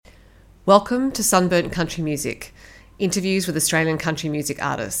Welcome to Sunburnt Country Music, interviews with Australian country music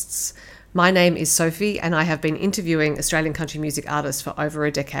artists. My name is Sophie and I have been interviewing Australian country music artists for over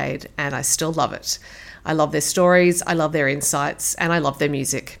a decade and I still love it. I love their stories, I love their insights, and I love their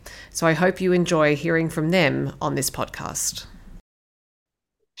music. So I hope you enjoy hearing from them on this podcast.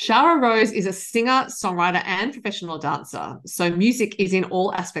 Shara Rose is a singer, songwriter, and professional dancer. So music is in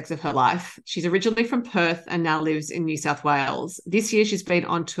all aspects of her life. She's originally from Perth and now lives in New South Wales. This year, she's been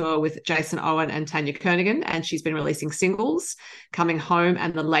on tour with Jason Owen and Tanya Kernigan, and she's been releasing singles, Coming Home,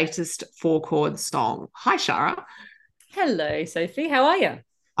 and the latest four-chord song. Hi, Shara. Hello, Sophie. How are you?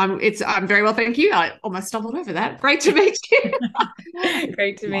 I'm very well, thank you. I almost stumbled over that. Great to meet you.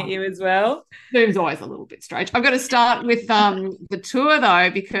 Great to meet you as well. Zoom's always a little bit strange. I've got to start with the tour though,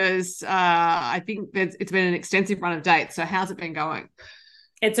 because I think it's been an extensive run of dates. So how's it been going?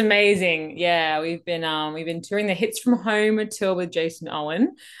 It's amazing. Yeah, we've been touring the Hits from Home tour with Jason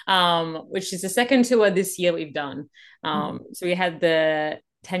Owen, which is the second tour this year we've done. So we had the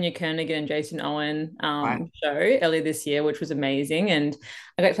Tanya Kernigan and Jason Owen Right. show earlier this year, which was amazing. And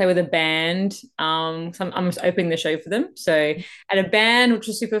I got to play with a band. So I'm just opening the show for them. So I had a band, which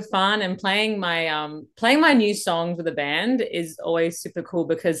was super fun, and playing my new songs with a band is always super cool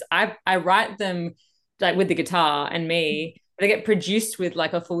because I write them like with the guitar and me. They get produced with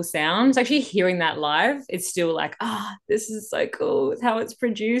like a full sound. So actually hearing that live, it's still like, this is so cool. It's how it's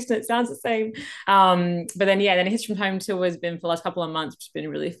produced and it sounds the same. But then Hits from Home tour has been for the last couple of months, which has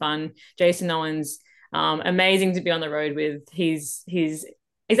been really fun. Jason Owens, amazing to be on the road with. He's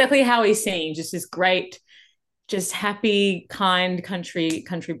exactly how he seems, just this great, just happy, kind country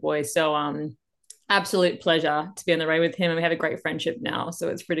boy. So absolute pleasure to be on the road with him. And we have a great friendship now. So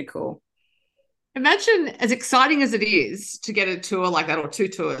it's pretty cool. Imagine as exciting as it is to get a tour like that, or two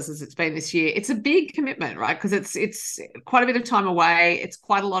tours as it's been this year. It's a big commitment, right? Because it's quite a bit of time away. It's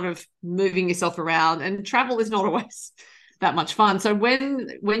quite a lot of moving yourself around, and travel is not always that much fun. So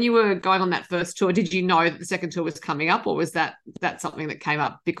when you were going on that first tour, did you know that the second tour was coming up, or was that something that came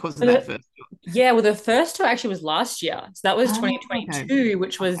up because of that first tour? Yeah, well, the first tour actually was last year. So that was Oh, 2022,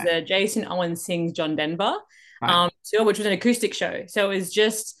 which was okay. the Jason Owen Sings John Denver Right. tour, which was an acoustic show. So it was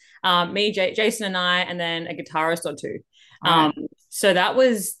just me, Jason, and I, and then a guitarist or two. Um, Right. so that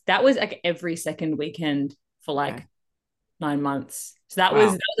was like every second weekend for like Okay. 9 months. So that was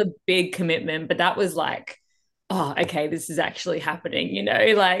Wow. that was a big commitment, but that was like, oh, okay, this is actually happening,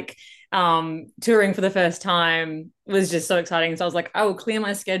 like touring for the first time was just so exciting. So I was like, I will clear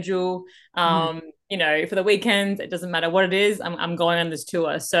my schedule. Mhm. For the weekends, it doesn't matter what it is, I'm going on this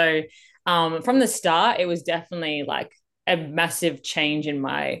tour. So from the start, it was definitely like a massive change in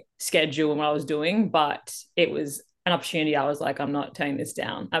my schedule and what I was doing, but it was an opportunity. I was like, I'm not turning this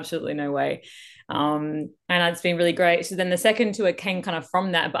down. Absolutely no way. And it's been really great. So then the second tour came kind of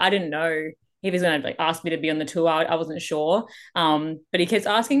from that, but I didn't know he was going to like ask me to be on the tour. I wasn't sure. But he keeps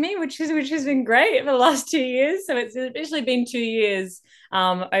asking me, which has been great for the last 2 years. So it's officially been 2 years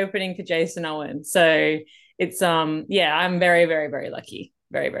opening for Jason Owen. So it's yeah, I'm very, very, very lucky.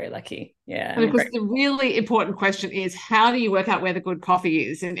 Very, very lucky. Yeah. And of course, the really important question is, how do you work out where the good coffee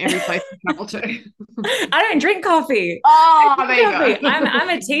is in every place you travel to? I don't drink coffee. Oh, there you Coffee. I'm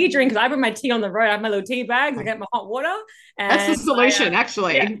go. a tea drinker. I bring my tea on the road. I have my little tea bags. I get my hot water, That's the and solution, yeah,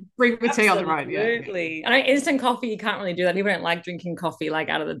 actually. Bring the tea on the road. Yeah. absolutely. I know instant coffee. You can't really do that. People don't like drinking coffee like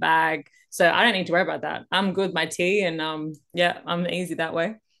out of the bag, so I don't need to worry about that. I'm good with my tea, and yeah, I'm easy that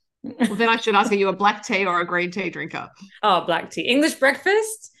way. Well, then I should ask, are you a black tea or a green tea drinker? Oh, black tea, English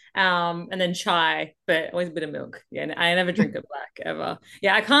breakfast, and then chai, but always a bit of milk. Yeah, I never drink it black ever.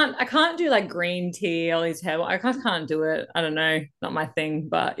 Yeah, I can't do like green tea, all these herbal. I can't do it. I don't know, not my thing.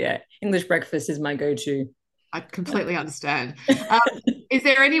 But yeah, English breakfast is my go-to. I completely understand. Um, is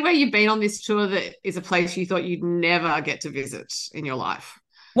there anywhere you've been on this tour that is a place you thought you'd never get to visit in your life?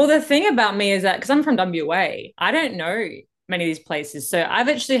 Well, the thing about me is that because I'm from WA, I don't know many of these places. So I've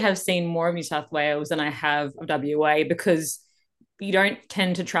actually have seen more of New South Wales than I have of WA because you don't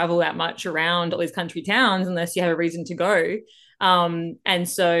tend to travel that much around all these country towns unless you have a reason to go. And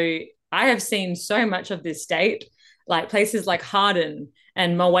so I have seen so much of this state, like places like Harden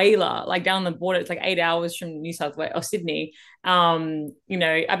and Moala, like down the border. It's like 8 hours from New South Wales or Sydney. I've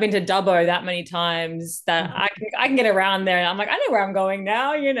been to Dubbo that many times that I can get around there. And I'm like, I know where I'm going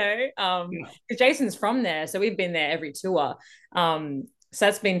now, Yeah. because Jason's from there. So we've been there every tour. So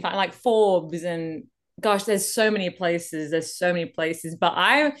that's been fun, like Forbes and gosh, there's so many places. There's so many places, but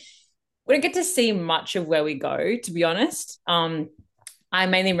I wouldn't get to see much of where we go, to be honest. I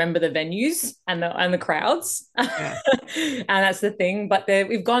mainly remember the venues and the crowds, Yeah. and that's the thing. But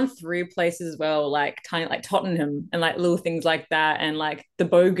we've gone through places as well, like tiny, like Tottenham, and like little things like that, and like the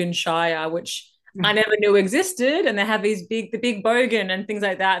Bogan Shire, which I never knew existed, and they have the big Bogan and things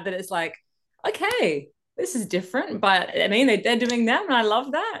like that. That it's like, okay, this is different, but I mean, they're doing them, and I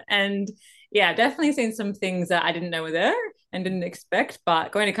love that. And yeah, definitely seen some things that I didn't know were there and didn't expect.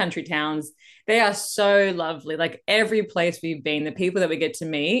 But going to country towns, they are so lovely. Like every place we've been, the people that we get to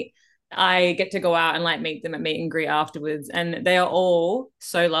meet, I get to go out and like meet them at meet and greet afterwards, and they are all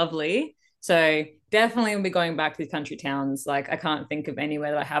so lovely. So definitely will be going back to these country towns. Like I can't think of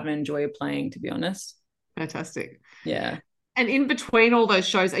anywhere that I haven't enjoyed playing, to be honest. Fantastic. Yeah. And in between all those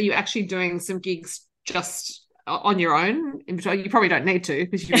shows, are you actually doing some gigs just on your own? In between, you probably don't need to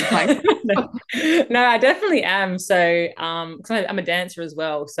because you've been playing. No, I definitely am. So, 'cause I'm a dancer as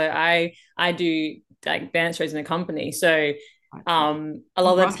well. So I do like dance shows in a company. So, a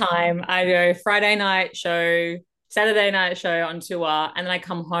lot of the time I do Friday night show, Saturday night show on tour, and then I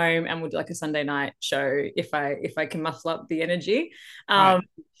come home and we'll do like a Sunday night show if I can muscle up the energy. Right. Um,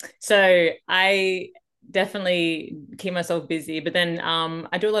 so I definitely keep myself busy, but then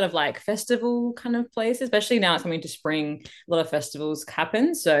I do a lot of like festival kind of places, especially now it's coming to spring. A lot of festivals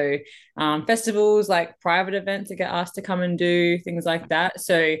happen, so festivals like private events to get asked to come and do things like that.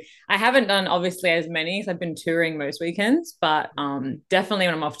 So I haven't done obviously as many because I've been touring most weekends, but definitely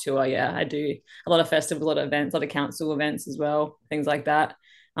when I'm off tour, yeah, I do a lot of festivals, a lot of events, a lot of council events as well, things like that.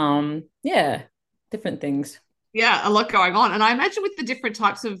 Yeah, different things. Yeah, a lot going on. And I imagine with the different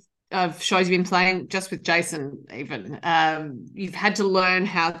types of shows you've been playing, just with Jason, even, you've had to learn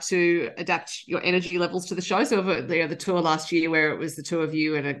how to adapt your energy levels to the show. So the tour last year where it was the two of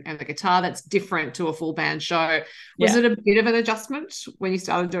you and a guitar, that's different to a full band show. Was Yeah. it a bit of an adjustment when you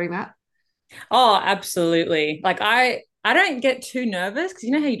started doing that? Oh, absolutely. Like I don't get too nervous because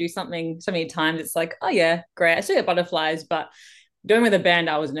you know how you do something so many times, it's like, oh yeah, great. I still get butterflies, but doing with a band,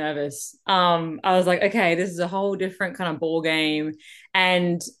 I was nervous. I was like, okay, this is a whole different kind of ball game.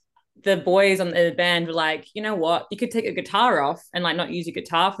 And the boys on the band were like, you know what? You could take a guitar off and like not use your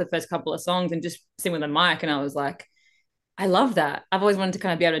guitar for the first couple of songs and just sing with a mic. And I was like, I love that. I've always wanted to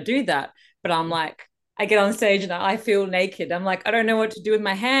kind of be able to do that. But I'm like, I get on stage and I feel naked. I'm like, I don't know what to do with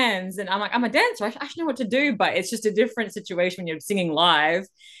my hands. And I'm like, I'm a dancer. I should know what to do. But it's just a different situation when you're singing live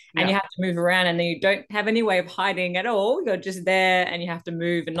and you Yeah. have to move around and then you don't have any way of hiding at all. You're just there and you have to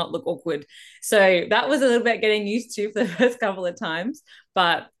move and not look awkward. So that was a little bit getting used to for the first couple of times.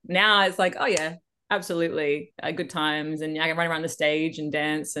 But now it's like, oh, yeah, absolutely good times. And I can run around the stage and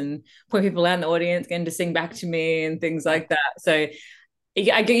dance and point people out in the audience, getting to sing back to me and things like that. So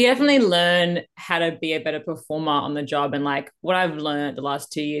I definitely learn how to be a better performer on the job. And like what I've learned the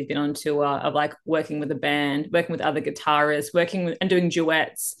last 2 years been on tour of like working with a band, working with other guitarists, working with and doing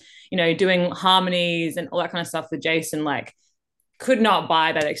duets, doing harmonies and all that kind of stuff with Jason, like could not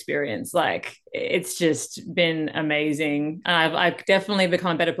buy that experience. Like it's just been amazing. I've definitely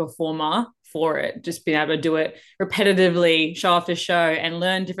become a better performer for it, just being able to do it repetitively show after show and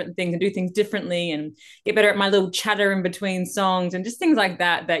learn different things and do things differently and get better at my little chatter in between songs and just things like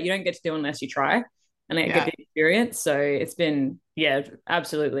that you don't get to do unless you try and I get Yeah. the experience. So it's been, yeah,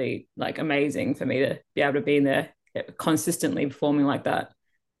 absolutely like amazing for me to be able to be in there consistently performing like that.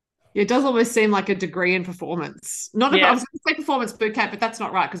 It does almost seem like a degree in performance. Not I Yeah. was going to say performance boot camp, but that's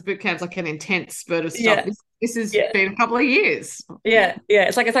not right because boot camp's like an intense spurt of stuff. Yeah. This has Yeah. been a couple of years. Yeah, yeah.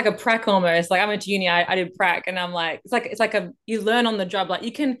 It's like a prac almost. Like I went to uni, I did prac, and I'm like, it's like a you learn on the job. Like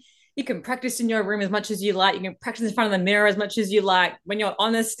you can practice in your room as much as you like. You can practice in front of the mirror as much as you like. When you're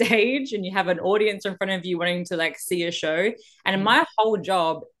on a stage and you have an audience in front of you wanting to like see a show, and my whole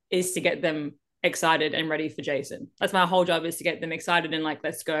job is to get them excited and ready for Jason. That's my whole job is to get them excited and like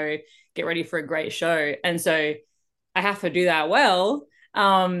let's go get ready for a great show. And so I have to do that well.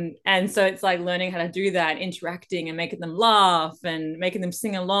 And so it's like learning how to do that, interacting and making them laugh and making them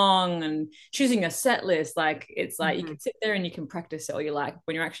sing along and choosing a set list. Like it's like you can sit there and you can practice it all you like.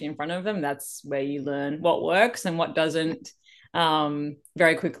 When you're actually in front of them, that's where you learn what works and what doesn't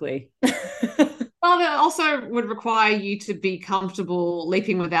very quickly. Well, that also would require you to be comfortable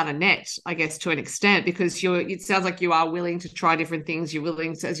leaping without a net, I guess, to an extent, because it sounds like you are willing to try different things. You're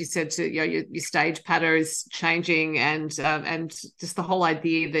willing to, as you said, to your stage patter is changing, and just the whole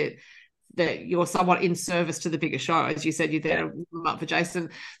idea that you're somewhat in service to the bigger show. As you said, you're there to warm up for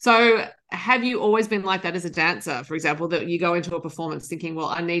Jason. So have you always been like that as a dancer, for example, that you go into a performance thinking, well,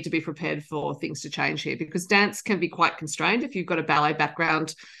 I need to be prepared for things to change here? Because dance can be quite constrained if you've got a ballet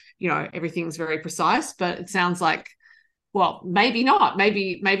background. Everything's very precise, but it sounds like, well, maybe not.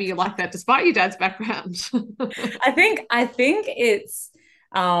 Maybe you like that despite your dad's background. I think it's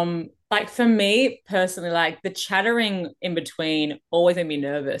Like for me personally, like the chattering in between always made me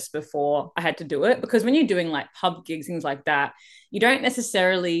nervous before I had to do it, because when you're doing like pub gigs, things like that, you don't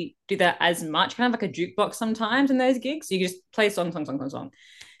necessarily do that as much, kind of like a jukebox sometimes in those gigs. So you just play song, song, song, song, song.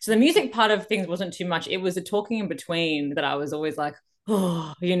 So the music part of things wasn't too much. It was the talking in between that I was always like,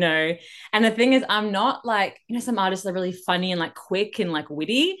 oh, you know. And the thing is, I'm not like, you know, some artists are really funny and like quick and like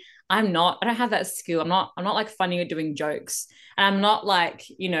witty. I'm not, I don't have that skill. I'm not like funny at doing jokes. And I'm not like,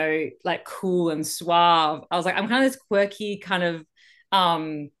 you know, like cool and suave. I was like, I'm kind of this quirky kind of,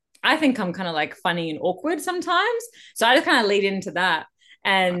 I think I'm kind of like funny and awkward sometimes. So I just kind of lead into that.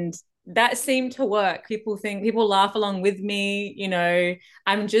 And that seemed to work. People laugh along with me, you know,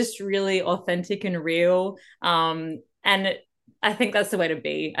 I'm just really authentic and real. And I think that's the way to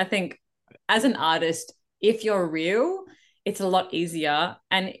be. I think as an artist, if you're real, it's a lot easier.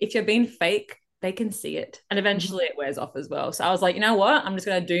 And if you're being fake, they can see it. And eventually it wears off as well. So I was like, you know what? I'm just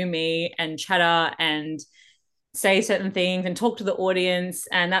going to do me and chatter and say certain things and talk to the audience.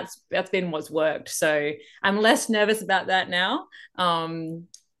 And that's been what's worked. So I'm less nervous about that now.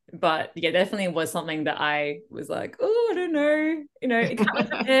 But yeah, definitely was something that I was like, oh, I don't know. You know, you can't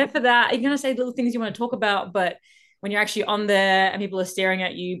prepare for that. You're going to say little things you want to talk about, but when you're actually on there and people are staring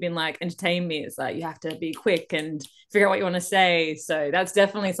at you, being like, entertain me, it's like you have to be quick and figure out what you want to say. So that's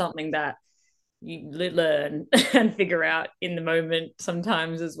definitely something that you learn and figure out in the moment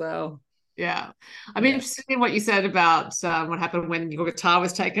sometimes as well. Yeah. I'm Yeah. interested in what you said about what happened when your guitar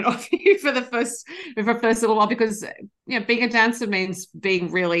was taken off you for first little while, because being a dancer means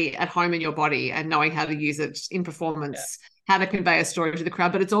being really at home in your body and knowing how to use it in Yeah. performance, how to convey a story to the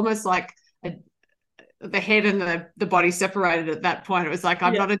crowd. But it's almost like the head and the body separated at that point. It was like,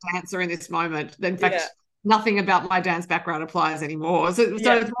 I'm Yeah. not a dancer in this moment. In Yeah. fact, nothing about my dance background applies anymore. So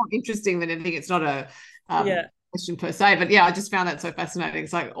Yeah. it's more interesting than anything. It's not a Yeah. question per se, but yeah, I just found that so fascinating.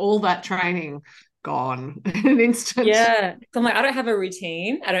 It's like all that training gone in an instant. Yeah. So I'm like, I don't have a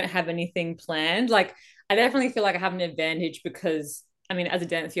routine. I don't have anything planned. Like, I definitely feel like I have an advantage because, I mean, as a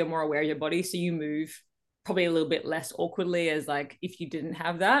dancer, you're more aware of your body. So you move probably a little bit less awkwardly as like if you didn't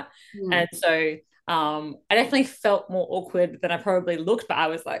have that. Mm. And so I definitely felt more awkward than I probably looked, but I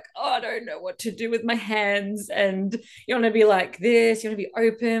was like, oh, I don't know what to do with my hands. And you want to be like this, you want to be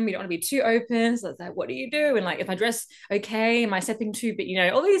open, you don't want to be too open. So it's like, what do you do? And like, if I dress okay, am I stepping too big? You know,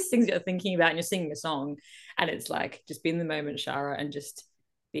 all these things you're thinking about and you're singing a song. And it's like, just be in the moment, Shara, and just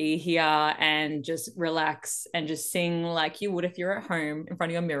be here and just relax and just sing like you would if you're at home in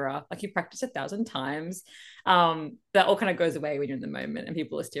front of your mirror, like you practice 1,000 times. That all kind of goes away when you're in the moment and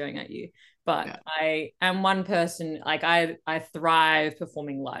people are staring at you. But Yeah. I am one person, like I thrive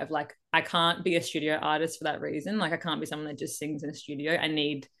performing live. Like I can't be a studio artist for that reason. Like I can't be someone that just sings in a studio. I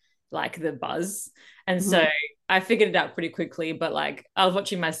need like the buzz. And so Mhm. I figured it out pretty quickly, but like I was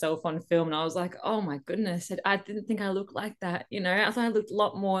watching myself on film and I was like, oh my goodness, I didn't think I looked like that. You know, I thought I looked a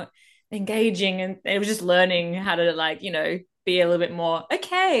lot more engaging, and it was just learning how to like, you know, be a little bit more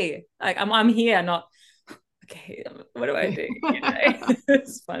okay. Like I'm here, not okay, what do I do? You know,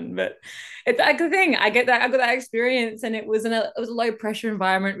 it's fun, but it's like the thing. I got that experience, and it was a low pressure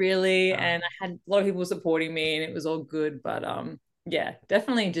environment really, and I had a lot of people supporting me, and it was all good. But yeah,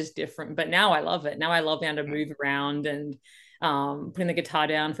 definitely just different. But now I love it. Now I love being able to move around and putting the guitar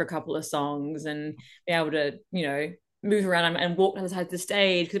down for a couple of songs and be able to, you know, move around and walk to the side of the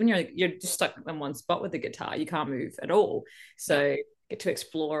stage, because when you're just stuck in one spot with the guitar, you can't move at all. Yeah. So get to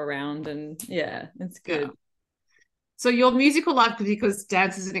explore around, and yeah, it's Yeah. good. So your musical life, because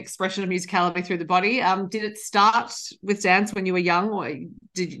dance is an expression of musicality through the body, did it start with dance when you were young, or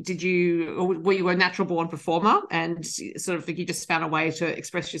did you, or were you a natural born performer and sort of think you just found a way to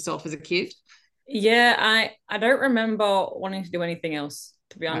express yourself as a kid? Yeah, I don't remember wanting to do anything else,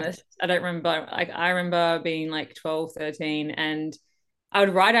 to be Right. honest. I don't remember, like I remember being like 12, 13, and I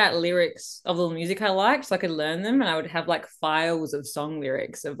would write out lyrics of the music I liked so I could learn them, and I would have like files of song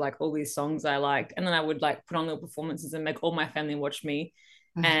lyrics of like all these songs I liked, and then I would like put on little performances and make all my family watch me.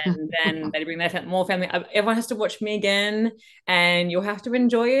 And then they'd bring their more family. Everyone has to watch me again, and you'll have to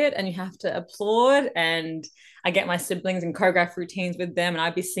enjoy it, and you have to applaud. And I get my siblings and choreograph routines with them, and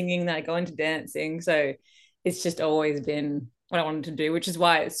I'd be singing, then I go into dancing. So it's just always been what I wanted to do, which is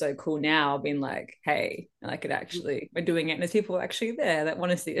why it's so cool now, being like, hey, I could actually, we're doing it, and there's people actually there that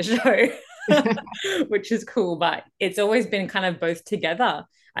want to see a show, which is cool. But it's always been kind of both together.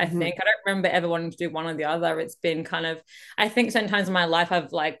 I think Mhm. I don't remember ever wanting to do one or the other. It's been kind of, I think sometimes in my life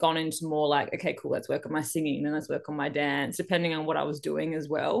I've like gone into more like, okay, cool, let's work on my singing and let's work on my dance, depending on what I was doing as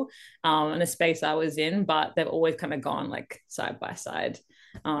well, and the space I was in. But they've always kind of gone like side by side.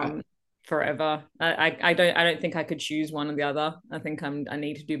 Right. Um, forever. I don't think I could choose one or the other. I think I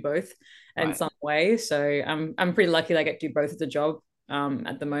need to do both in Right. some way. So I'm pretty lucky that I get to do both as a job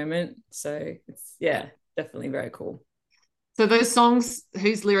at the moment. So it's Yeah. yeah, definitely very cool. So those songs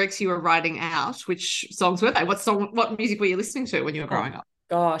whose lyrics you were writing out, which songs were they? What music were you listening to when you were Oh growing up?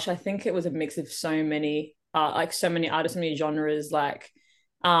 gosh, I think it was a mix of so many like so many artists, so many genres. Like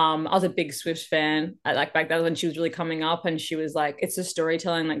I was a big Swift fan. Like back then when she was really coming up and she was like, it's the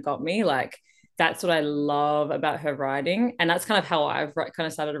storytelling that got me. Like that's what I love about her writing. And that's kind of how I've kind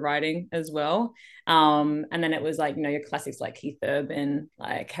of started writing as well. And then it was like, your classics like Keith Urban,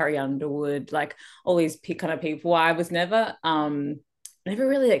 like Harry Underwood, like all these kind of people. I was never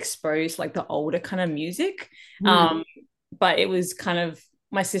really exposed to, like the older kind of music. Hmm. Um, but it was kind of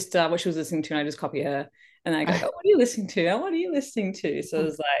my sister, what she was listening to, and I just copy her. And I go, oh, what are you listening to? Oh, what are you listening to? So it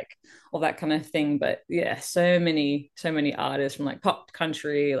was like all that kind of thing. But yeah, so many artists from like pop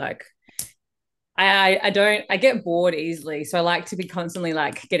country, like I get bored easily. So I like to be constantly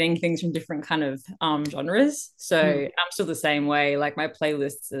like getting things from different kind of genres. So Hmm. I'm still the same way. Like my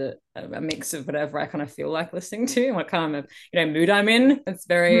playlists are a mix of whatever I kind of feel like listening to and what kind of mood I'm in. It's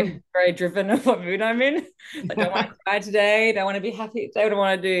very, Hmm. very driven of what mood I'm in. Like don't want to cry today, don't want to be happy today, what do I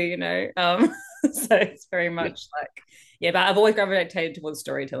want to do? So it's very much like yeah, but I've always gravitated towards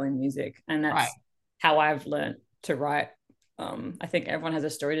storytelling music, and Right. that's how I've learned to write. I think everyone has a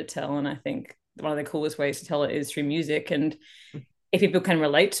story to tell, and I think one of the coolest ways to tell it is through music. And if people can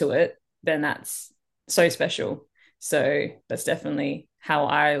relate to it, then that's so special. So that's definitely how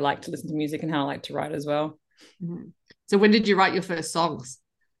I like to listen to music and how I like to write as well. Mhm. So when did you write your first songs?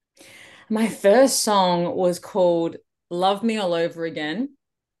 My first song was called Love Me All Over Again.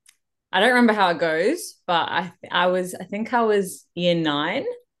 I don't remember how it goes, but I think I was year 9.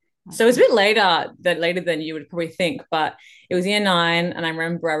 So it was a bit later than you would probably think, but it was year 9, and I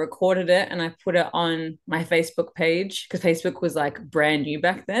remember I recorded it and I put it on my Facebook page because Facebook was like brand new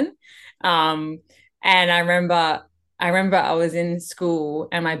back then. Um, and I remember I was in school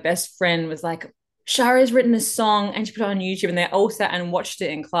and my best friend was like, Shara's written a song and she put it on YouTube, and they all sat and watched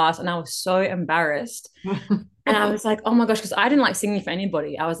it in class, and I was so embarrassed. And I was like, oh my gosh, because I didn't like singing for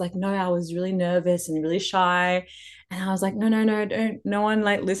anybody. I was like, no, I was really nervous and really shy. And I was like, no, no, no, don't, no one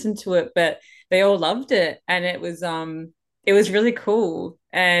like listened to it, but they all loved it. And it was really cool.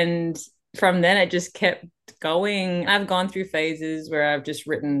 And from then it just kept going. I've gone through phases where I've just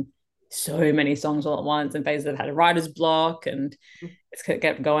written so many songs all at once, and phases I've had a writer's block, and it's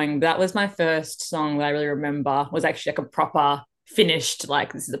kept going. But that was my first song that I really remember, was actually like a proper finished,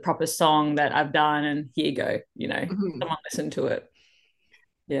 like this is a proper song that I've done, and here you go, Mhm. someone listen to it.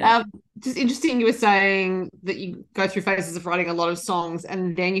 Yeah. Um, just interesting, you were saying that you go through phases of writing a lot of songs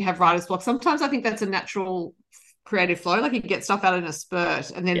and then you have writer's block. Sometimes I think that's a natural creative flow, like you get stuff out in a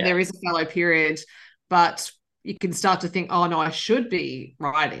spurt and then Yeah. there is a fallow period, but you can start to think, oh no, I should be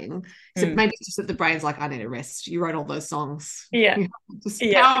writing. So Mm. maybe it's just that the brain's like, I need a rest. You wrote all those songs. Yeah. Just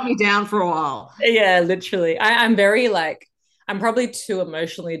Yeah. power me down for a while. Yeah, literally. I'm very like, I'm probably too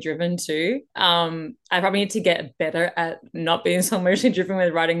emotionally driven too. I probably need to get better at not being so emotionally driven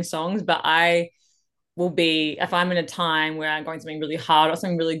with writing songs, but I will be, if I'm in a time where I'm going something really hard or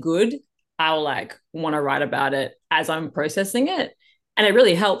something really good, I'll like want to write about it as I'm processing it. And it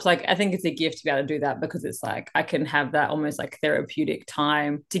really helps. Like, I think it's a gift to be able to do that, because it's like I can have that almost like therapeutic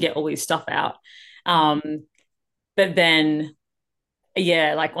time to get all this stuff out. Um, but then,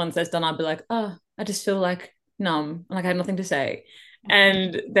 yeah, like once that's done, I'll be like, oh, I just feel like numb. Like I have nothing to say.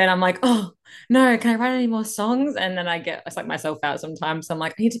 And then I'm like, oh no, can I write any more songs? And then I psych myself out sometimes. So I'm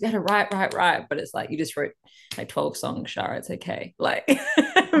like, I need to be able to write. But it's like you just wrote like 12 songs, Shara. It's okay. Like,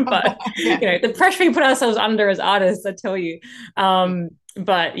 but Yeah. the pressure we put ourselves under as artists, I tell you.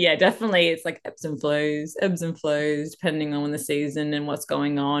 But yeah, definitely it's like ebbs and flows, depending on the season and what's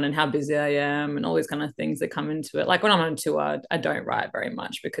going on and how busy I am and all these kind of things that come into it. Like when I'm on tour, I don't write very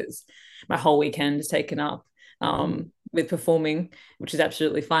much because my whole weekend is taken up with performing, which is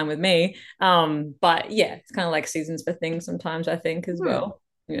absolutely fine with me. But yeah, it's kind of like seasons for things sometimes, I think, as Hmm. well.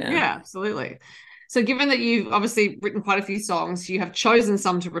 Yeah. Yeah, absolutely. So, given that you've obviously written quite a few songs, you have chosen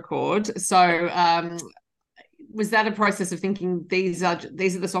some to record. So, was that a process of thinking these are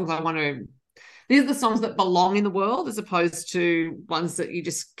the songs I want to? These are the songs that belong in the world, as opposed to ones that you're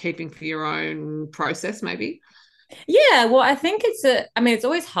just keeping for your own process, maybe. Yeah, well, I think I mean, it's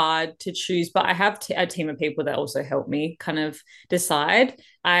always hard to choose, but I have a team of people that also help me kind of decide.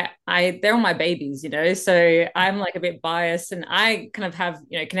 They're all my babies, so I'm like a bit biased and I kind of have,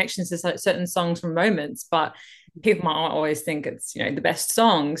 connections to certain songs from moments, but people might not always think it's, the best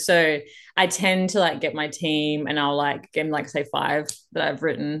song. So I tend to like get my team and I'll like give them like say five that I've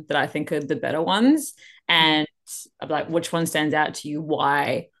written that I think are the better ones. And I'm like, which one stands out to you?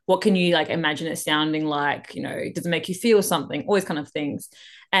 Why? What can you like imagine it sounding like? Does it make you feel something? All these kind of things.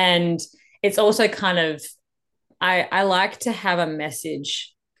 And it's also kind of, I like to have a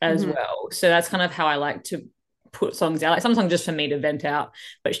message as Mhm. well. So that's kind of how I like to put songs out. Like some songs just for me to vent out,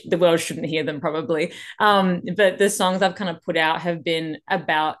 but the world shouldn't hear them probably. But the songs I've kind of put out have been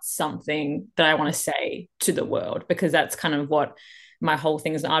about something that I want to say to the world, because that's kind of what my whole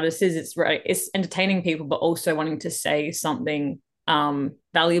thing as an artist is. It's entertaining people, but also wanting to say something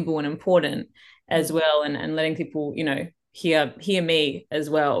valuable and important as well, and letting people, hear me as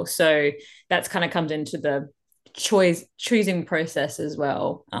well. So that's kind of comes into the choosing process as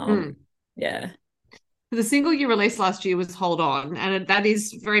well. Mm. Yeah. The single you released last year was Hold On, and that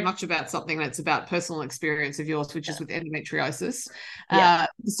is very much about something that's about personal experience of yours, which is with endometriosis. Yeah.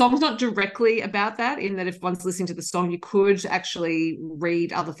 The song's not directly about that, in that if one's listening to the song, you could actually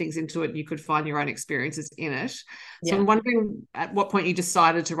read other things into it and you could find your own experiences in it. So Yeah. I'm wondering at what point you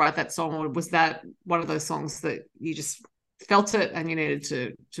decided to write that song, or was that one of those songs that you just felt it and you needed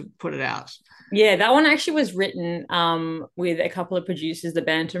to put it out? Yeah, that one actually was written with a couple of producers, the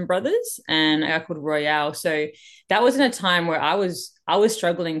Bantam brothers, and a guy called Royale. So that was in a time where I was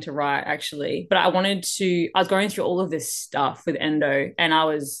struggling to write actually, but I was going through all of this stuff with endo, and I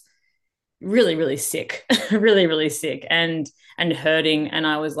was really, really sick, really, really sick and hurting. And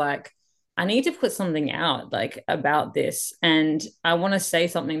I was like, I need to put something out like about this. And I want to say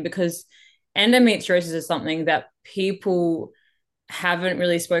something because endometriosis is something that people haven't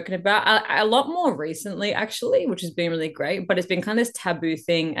really spoken about a lot more recently, actually, which has been really great. But it's been kind of this taboo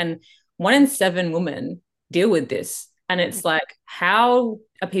thing. And 1 in 7 women deal with this. And it's like, how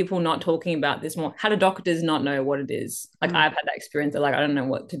are people not talking about this more? How do doctors not know what it is? Like, Mm. I've had that experience. They're like, I don't know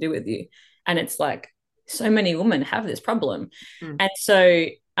what to do with you. And it's like, so many women have this problem. Mm. And so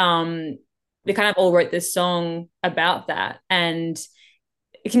we kind of all wrote this song about that. And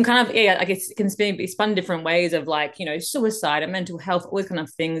it can kind of, yeah, like it can be spun different ways of like, suicide and mental health, all these kind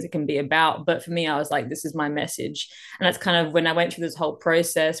of things it can be about. But for me, I was like, this is my message. And that's kind of when I went through this whole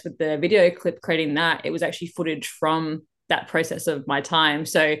process with the video clip, creating that, it was actually footage from that process of my time.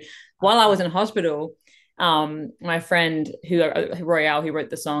 So while I was in hospital, my friend Royale, who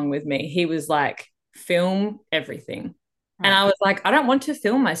wrote the song with me, he was like, film everything. And Right. I was like, I don't want to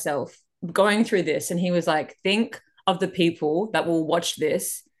film myself going through this. And he was like, think of the people that will watch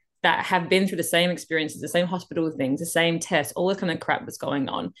this that have been through the same experiences, the same hospital things, the same tests, all this kind of crap that's going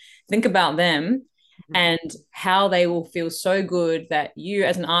on. Think about them Mm. and how they will feel so good that you,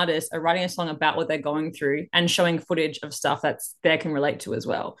 as an artist, are writing a song about what they're going through and showing footage of stuff that's they can relate to as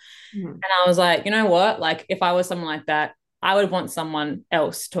well. Mm. And I was like, you know what? Like, if I was someone like that, I would want someone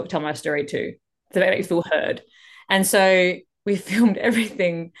else to tell my story to make me feel heard. And so we filmed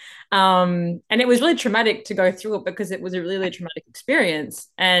everything. And it was really traumatic to go through it because it was a really, really traumatic experience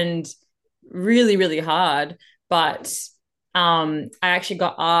and really, really hard. But I actually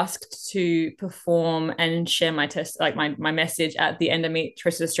got asked to perform and share my test, like my message at the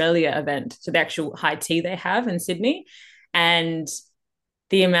Endometriosis Australia event. So the actual high tea they have in Sydney. And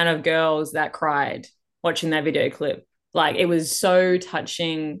the amount of girls that cried watching that video clip. Like, it was so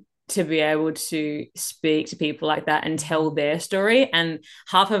touching to be able to speak to people like that and tell their story. And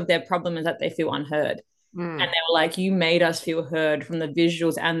half of their problem is that they feel unheard. And Mm. they were like, you made us feel heard from the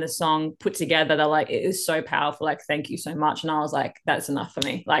visuals and the song put together. They're like, it is so powerful. Like, thank you so much. And I was like, that's enough for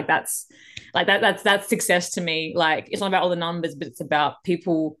me. Like, that's success to me. Like, it's not about all the numbers, but it's about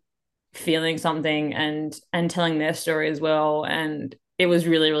people feeling something and telling their story as well. And it was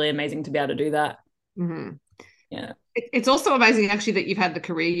really, really amazing to be able to do that. Mhm. Yeah. It's also amazing, actually, that you've had the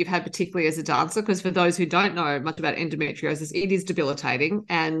career you've had, particularly as a dancer, because for those who don't know much about endometriosis, it is debilitating,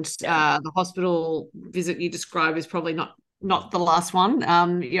 and Yeah. the hospital visit you describe is probably not the last one.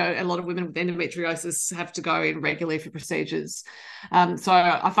 A lot of women with endometriosis have to go in regularly for procedures. So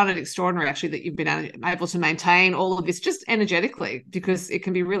I find it extraordinary, actually, that you've been able to maintain all of this just energetically, because it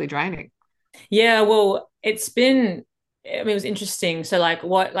can be really draining. Yeah. Well, it was interesting. So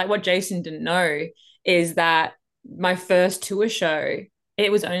what Jason didn't know is that my first tour show,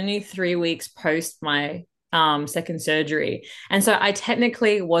 it was only 3 weeks post my second surgery. And so I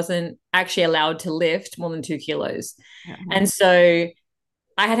technically wasn't actually allowed to lift more than 2 kilos. Yeah. And so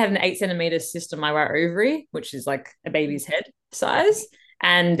I had an 8 centimeter cyst on my right ovary, which is like a baby's head size.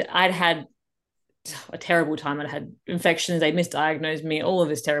 And I'd had a terrible time. I'd had infections. They misdiagnosed me. All of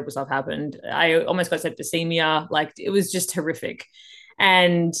this terrible stuff happened. I almost got septicemia. Like, it was just horrific.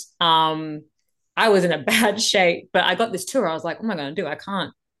 And I was in a bad shape, but I got this tour. I was like, what am I going to do? I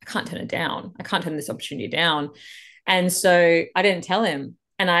can't turn it down. I can't turn this opportunity down. And so I didn't tell him.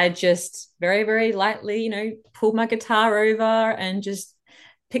 And I just very, very lightly, pulled my guitar over and just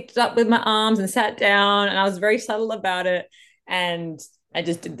picked it up with my arms and sat down. And I was very subtle about it. And I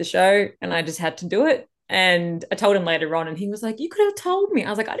just did the show and I just had to do it. And I told him later on, and he was like, "You could have told me." I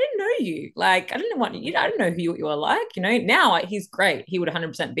was like, "I didn't know you. Like, I didn't want you. I didn't know who you were like. Now he's great. He would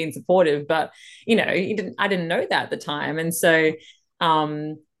 100% been supportive, but he didn't. I didn't know that at the time, and so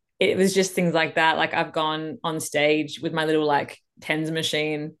it was just things like that. Like I've gone on stage with my little like tens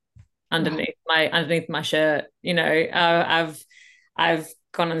machine underneath my shirt. I've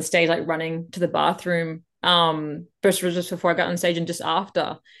gone on stage like running to the bathroom just before I got on stage and just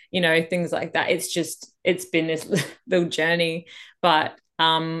after, things like that. It's been this little journey, but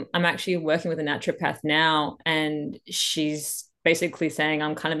I'm actually working with a naturopath now, and she's basically saying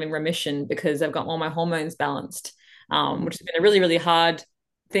I'm kind of in remission because I've got all my hormones balanced, which has been a really, really hard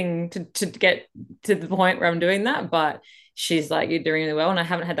thing to get to the point where I'm doing that. But she's like, "You're doing really well." And I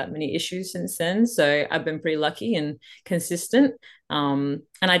haven't had that many issues since then. So I've been pretty lucky and consistent. And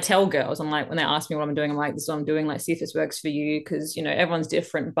I tell girls, I'm like, when they ask me what I'm doing, I'm like, "This is what I'm doing. Like, see if this works for you." Because, everyone's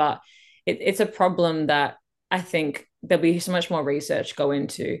different, but it's a problem that I think there'll be so much more research go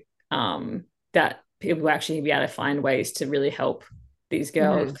into, that people will actually be able to find ways to really help these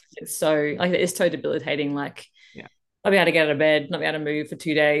girls. It's so like, it's so debilitating. Like, not be able to get out of bed, not be able to move for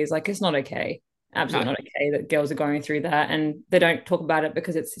 2 days. Like, it's not okay. Absolutely not okay that girls are going through that. And they don't talk about it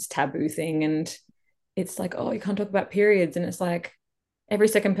because it's this taboo thing. And it's like, oh, you can't talk about periods. And it's like, every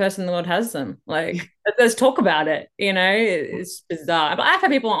second person in the world has them. Like, let's talk about it. It's bizarre. But I've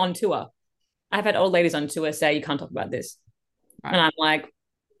had people on tour. I've had old ladies on tour say, you can't talk about this. Right. And I'm like,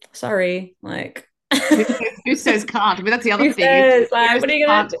 sorry. Like, who says can't? I mean, that's the other thing. Says, like, what are you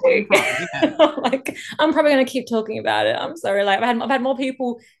going to do? Like, I'm probably going to keep talking about it. I'm sorry. Like, I've had more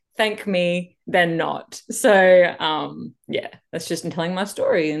people thank me than not. So, that's just in telling my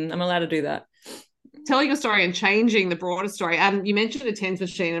story, and I'm allowed to do that. Telling your story and changing the broader story. You mentioned a TENS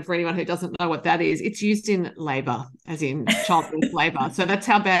machine, and for anyone who doesn't know what that is, it's used in labour, as in childbirth labour. So that's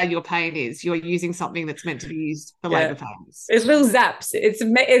how bad your pain is. You're using something that's meant to be used for labour pains. It's little zaps. It's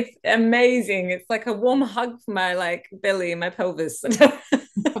amazing. It's like a warm hug for my like belly and my pelvis.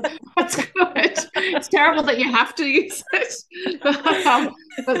 That's good. It's terrible that you have to use it. But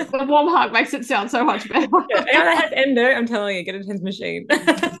the warm hug makes it sound so much better. Yeah, anyone that has endo, I'm telling you, get a TENS machine.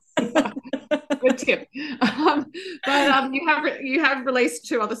 Good tip. But you have released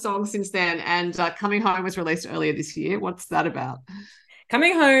 2 other songs since then, and Coming Home was released earlier this year. What's that about?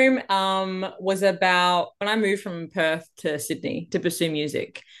 Coming Home was about when I moved from Perth to Sydney to pursue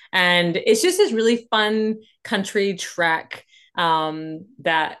music, and it's just this really fun country track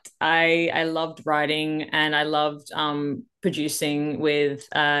that I loved writing, and I loved producing with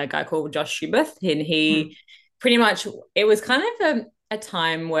a guy called Josh Schubert, and he pretty much, it was kind of a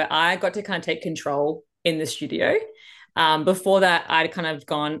time where I got to kind of take control in the studio. Before that, I'd kind of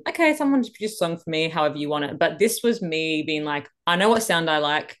gone, okay, someone just produce a song for me, however you want it. But this was me being like, I know what sound I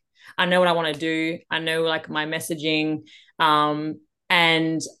like. I know what I want to do. I know like my messaging. And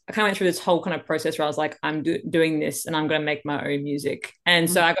I kind of went through this whole kind of process where I was like, I'm doing this and I'm going to make my own music. And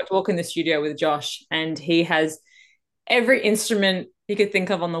so I got to walk in the studio with Josh, and he has every instrument he could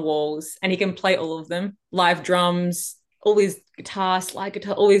think of on the walls, and he can play all of them, live drums, all these guitar, slide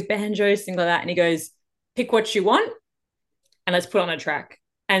guitar, all these banjos, things like that. And he goes, pick what you want and let's put on a track.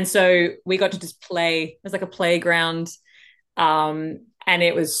 And so we got to just play. It was like a playground. And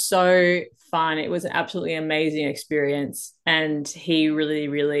it was so fun. It was an absolutely amazing experience. And he really,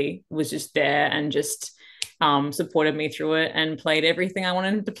 really was just there and just supported me through it and played everything I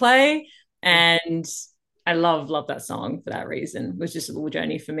wanted him to play. And I love that song for that reason. It was just a little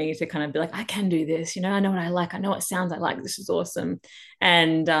journey for me to kind of be like, I can do this. I know what I like. I know what sounds I like. This is awesome.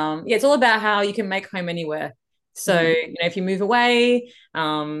 And it's all about how you can make home anywhere. So, if you move away, if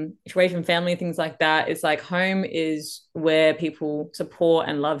you're away from family, things like that, it's like home is where people support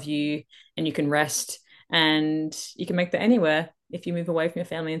and love you, and you can rest, and you can make that anywhere if you move away from your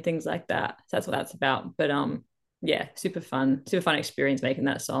family and things like that. So that's what that's about. But super fun experience making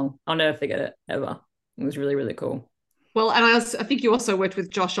that song. I'll never forget it ever. It was really, really cool. Well, and I think you also worked with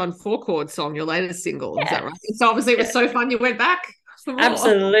Josh on Four-Chord song, your latest single. Is that right? So obviously it was so fun you went back.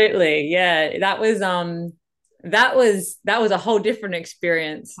 Absolutely. Yeah. That was a whole different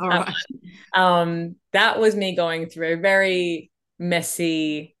experience. All right. That was me going through a very,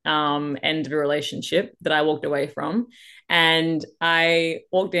 messy end of a relationship that I walked away from. And I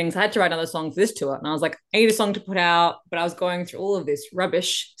walked in because I had to write another song for this tour. And I was like, I need a song to put out. But I was going through all of this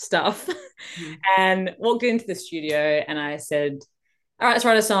rubbish stuff Mm-hmm. and walked into the studio and I said, all right, let's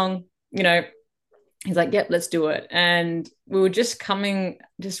write a song. You know, he's like, yep, let's do it. And we were just coming,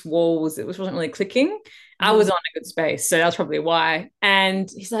 just walls. It wasn't really clicking. I was on a good space. So that's probably why. And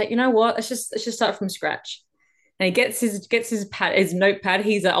he's like, you know what? Let's just start from scratch. And he gets his pad, his notepad.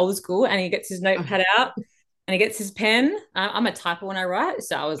 He's an old school, and he gets his notepad out, and he gets his pen. I'm a typer when I write,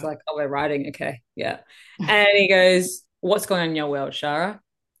 so I was like, "Oh, we're writing, okay, yeah." And he goes, "What's going on in your world, Shara?"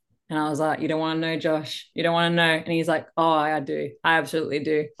 And I was like, "You don't want to know, Josh. You don't want to know." And he's like, "Oh, I do. I absolutely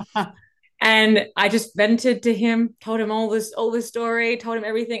do." And I just vented to him, told him all this story, told him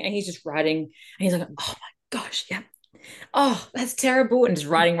everything, and he's just writing. And he's like, "Oh my gosh, yeah. Oh, that's terrible." And just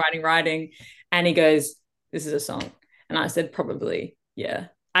writing, writing, writing. And he goes, "This is a song." And I said, "Probably, yeah."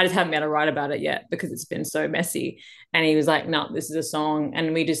 I just haven't been able to write about it yet because it's been so messy. And he was like, "No, this is a song."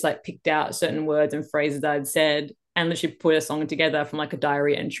 And we just like picked out certain words and phrases that I'd said and literally put a song together from like a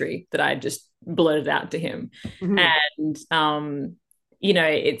diary entry that I just blurted out to him. Mm-hmm. And you know,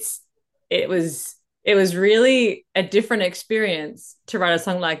 it was really a different experience to write a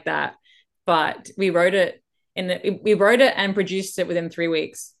song like that. But we wrote it and produced it within 3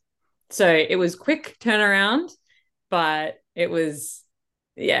 weeks. So it was quick turnaround, but it was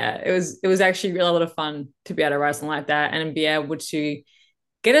actually really a lot of fun to be able to write something like that and be able to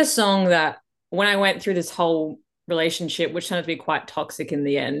get a song that when I went through this whole relationship, which turned out to be quite toxic in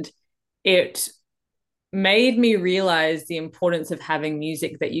the end, it made me realize the importance of having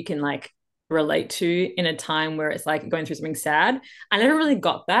music that you can like relate to in a time where it's like going through something sad. I never really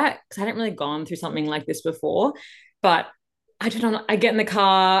got that because I hadn't really gone through something like this before. But I get in the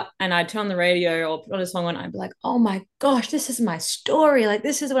car and I turn on the radio or put on a song and I'd be like, oh my gosh, this is my story. Like,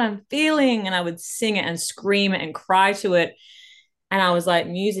 this is what I'm feeling. And I would sing it and scream it and cry to it. And I was like,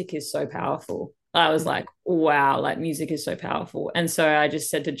 music is so powerful. I was like, wow, like music is so powerful. And so I just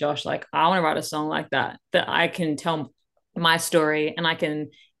said to Josh, like, I want to write a song like that, that I can tell my story and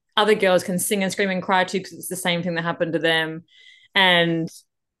other girls can sing and scream and cry too, because it's the same thing that happened to them. And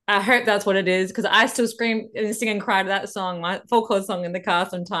I hope that's what it is, because I still scream and sing and cry to that song, my four-chord song in the car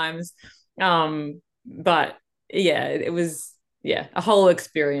sometimes. But yeah, it was, yeah, a whole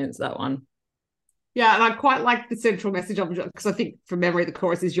experience, that one. Yeah, and I quite like the central message of it because I think from memory the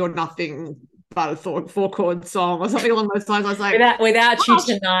chorus is "You're nothing but a four-chord song" or something along those lines. I was like, gosh,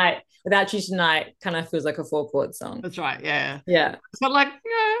 Without you tonight kind of feels like a four-chord song. that's right, yeah. Yeah. So like,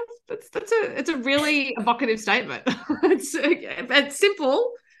 yeah, it's a really evocative statement. It's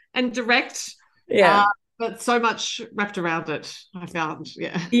simple and direct, uh, Yeah. but so much wrapped around it. I found,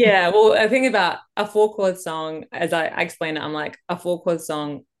 yeah. Yeah. Well, I think about a four-chord song, as I explain it, I'm like, a four-chord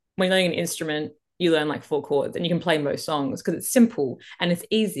song, when you're learning an instrument, you learn like four chords and you can play most songs because it's simple and it's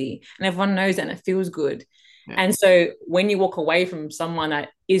easy and everyone knows it and it feels good. Yeah. And so when you walk away from someone that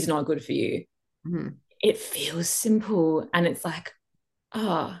is not good for you, Mhm. it feels simple and it's like,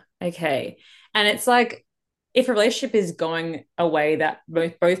 oh, okay. And it's like, if a relationship is going a way that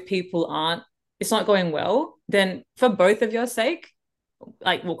both people aren't, it's not going well, then for both of your sake,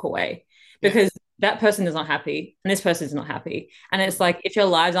 like walk away, Yeah. because that person is not happy and this person is not happy. And it's like, if your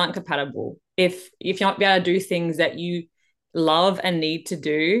lives aren't compatible, if you're not be able to do things that you love and need to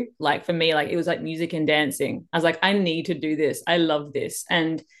do, like for me, like it was like music and dancing. I was like, I need to do this. I love this.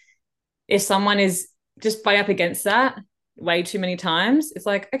 And if someone is just fight up against that way too many times, it's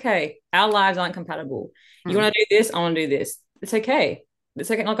like, okay, our lives aren't compatible. You Mm. want to do this, I want to do this. It's okay. It's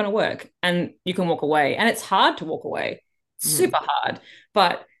like not going to work. And you can walk away. And it's hard to walk away. Mm. Super hard.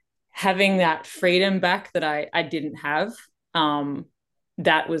 But having that freedom back that I didn't have,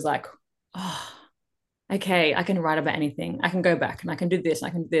 that was like, oh, okay, I can write about anything. I can go back and I can do this, and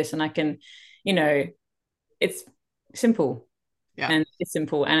I can do this, and I can, you know, it's simple, Yeah. and it's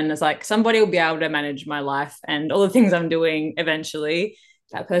simple. And it's like somebody will be able to manage my life and all the things I'm doing eventually.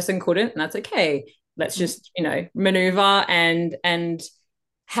 That person couldn't, and that's okay. Let's just, maneuver and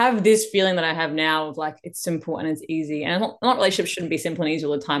have this feeling that I have now of like it's simple and it's easy. And not relationships shouldn't be simple and easy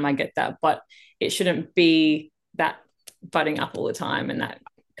all the time. I get that, but it shouldn't be that butting up all the time and that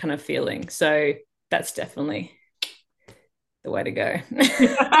kind of feeling. So that's definitely the way to go.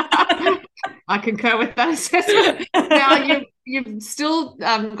 I concur with that assessment. Now you've still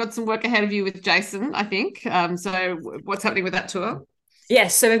got some work ahead of you with Jason, I think. So what's happening with that tour?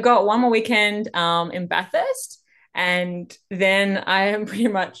 Yes, so we've got one more weekend in Bathurst, and then I am pretty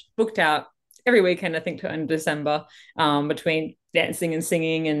much booked out every weekend, I think, to end December, between dancing and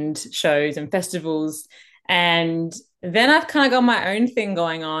singing and shows and festivals. And Then I've kind of got my own thing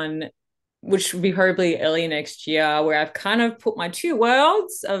going on, which will be probably early next year, where I've kind of put my two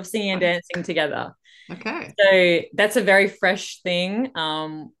worlds of singing and dancing together. Okay. So that's a very fresh thing.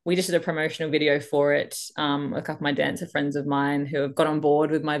 We just did a promotional video for it. A couple of my dancer friends of mine who have got on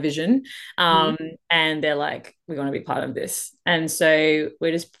board with my vision, Mhm. and they're like, "We want to be part of this." And so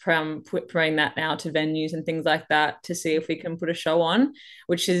we're just promoting that now to venues and things like that to see if we can put a show on,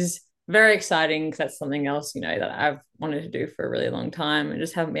 which is very exciting because that's something else, that I've wanted to do for a really long time and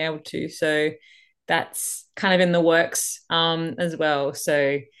just haven't been able to. So that's kind of in the works as well.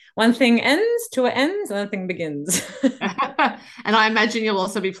 So one thing ends, two it ends, another thing begins. And I imagine you'll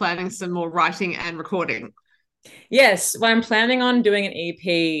also be planning some more writing and recording. Yes, well, I'm planning on doing an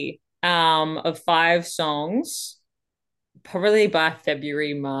EP of 5 songs, probably by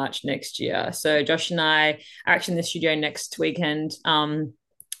February, March next year. So Josh and I are actually in the studio next weekend,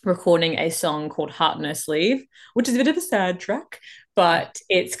 recording a song called Heart No Sleeve, which is a bit of a sad track, but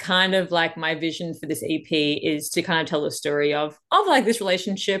it's kind of like my vision for this EP is to kind of tell the story of like this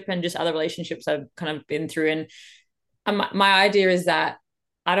relationship and just other relationships I've kind of been through. And my idea is that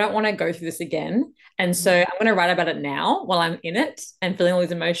I don't want to go through this again. And so I'm going to write about it now while I'm in it and feeling all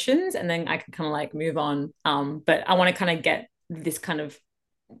these emotions. And then I can kind of like move on. But I want to kind of get this kind of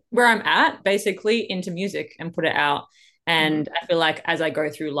where I'm at basically into music and put it out. And I feel like as I go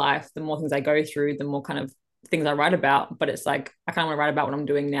through life, the more things I go through, the more kind of things I write about. But it's like I kind of want to write about what I'm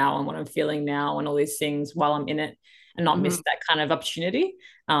doing now and what I'm feeling now and all these things while I'm in it and not miss Mhm. that kind of opportunity.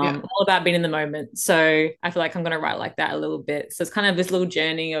 Yeah. All about being in the moment. So I feel like I'm going to write like that a little bit. So it's kind of this little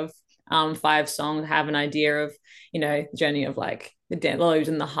journey of 5 songs, have an idea of, the journey of like the lows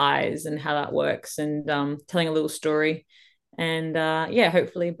and the highs and how that works and telling a little story. And yeah,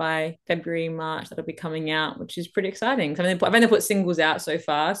 hopefully by February, March, that'll be coming out, which is pretty exciting. So I've only put singles out so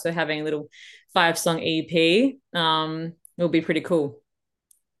far. So having a little 5-song EP will be pretty cool.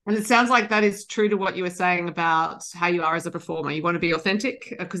 And it sounds like that is true to what you were saying about how you are as a performer. You want to be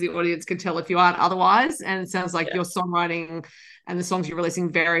authentic because the audience can tell if you aren't otherwise. And it sounds like Yeah. your songwriting and the songs you're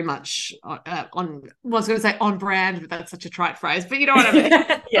releasing very much on, well, I was going to say on brand, but that's such a trite phrase, but you know what I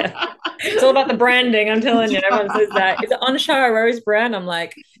mean. Yeah. It's all about the branding. I'm telling you, everyone says that. Is it on Shara Rose brand? I'm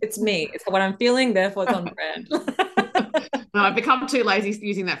like, it's me. It's what I'm feeling, therefore it's on brand. No, I've become too lazy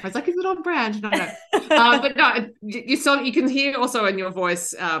using that phrase. Like, is it on brand? No, no. But no, you song you can hear also in your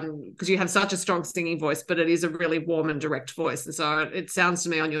voice because you have such a strong singing voice, but it is a really warm and direct voice, and so it sounds to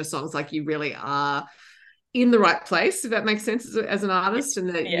me on your songs like you really are in the right place, if that makes sense as an artist, and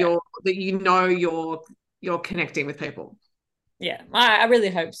that Yeah. you're connecting with people. Yeah. I really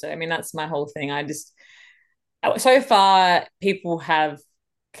hope so. I mean, that's my whole thing. So far, people have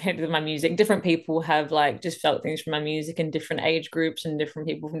connected with my music. Different people have like just felt things from my music in different age groups and different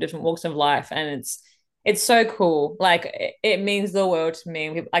people from different walks of life. And it's so cool. Like it means the world to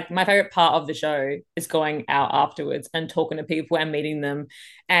me. Like my favorite part of the show is going out afterwards and talking to people and meeting them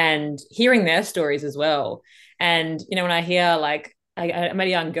and hearing their stories as well. And when I hear like I met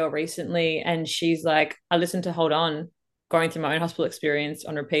a young girl recently and she's like, I listened to Hold On going through my own hospital experience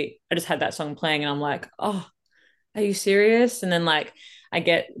on repeat. I just had that song playing and I'm like, oh, are you serious? And then like I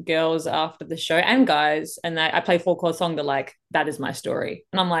get girls after the show and guys, and I play four-chord song. They're like, that is my story,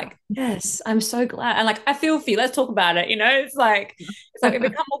 and I'm like, yes, I'm so glad. And like, I feel for you. Let's talk about it. It's like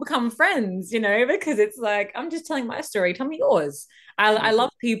we'll become friends. Because it's like I'm just telling my story. Tell me yours. I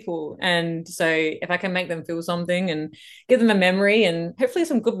love people, and so if I can make them feel something and give them a memory, and hopefully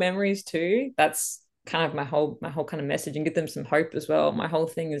some good memories too, that's kind of my whole kind of message, and give them some hope as well. My whole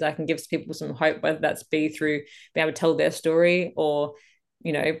thing is I can give people some hope, whether that's be through being able to tell their story or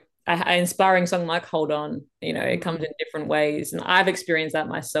an inspiring song like Hold On. It comes in different ways, and I've experienced that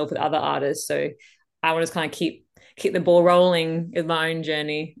myself with other artists. So I want to kind of keep the ball rolling with my own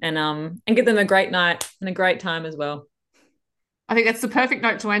journey and give them a great night and a great time as well. I think that's the perfect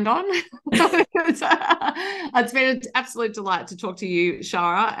note to end on. It's been an absolute delight to talk to you,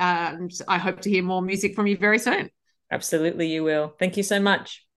 Shara, and I hope to hear more music from you very soon. Absolutely, you will. Thank you so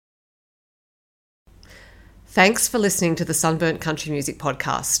much. Thanks for listening to the Sunburnt Country Music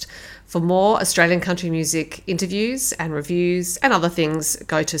Podcast. For more Australian country music interviews and reviews and other things,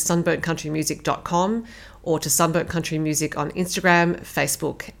 go to sunburntcountrymusic.com or to Sunburnt Country Music on Instagram,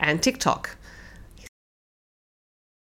 Facebook, and TikTok.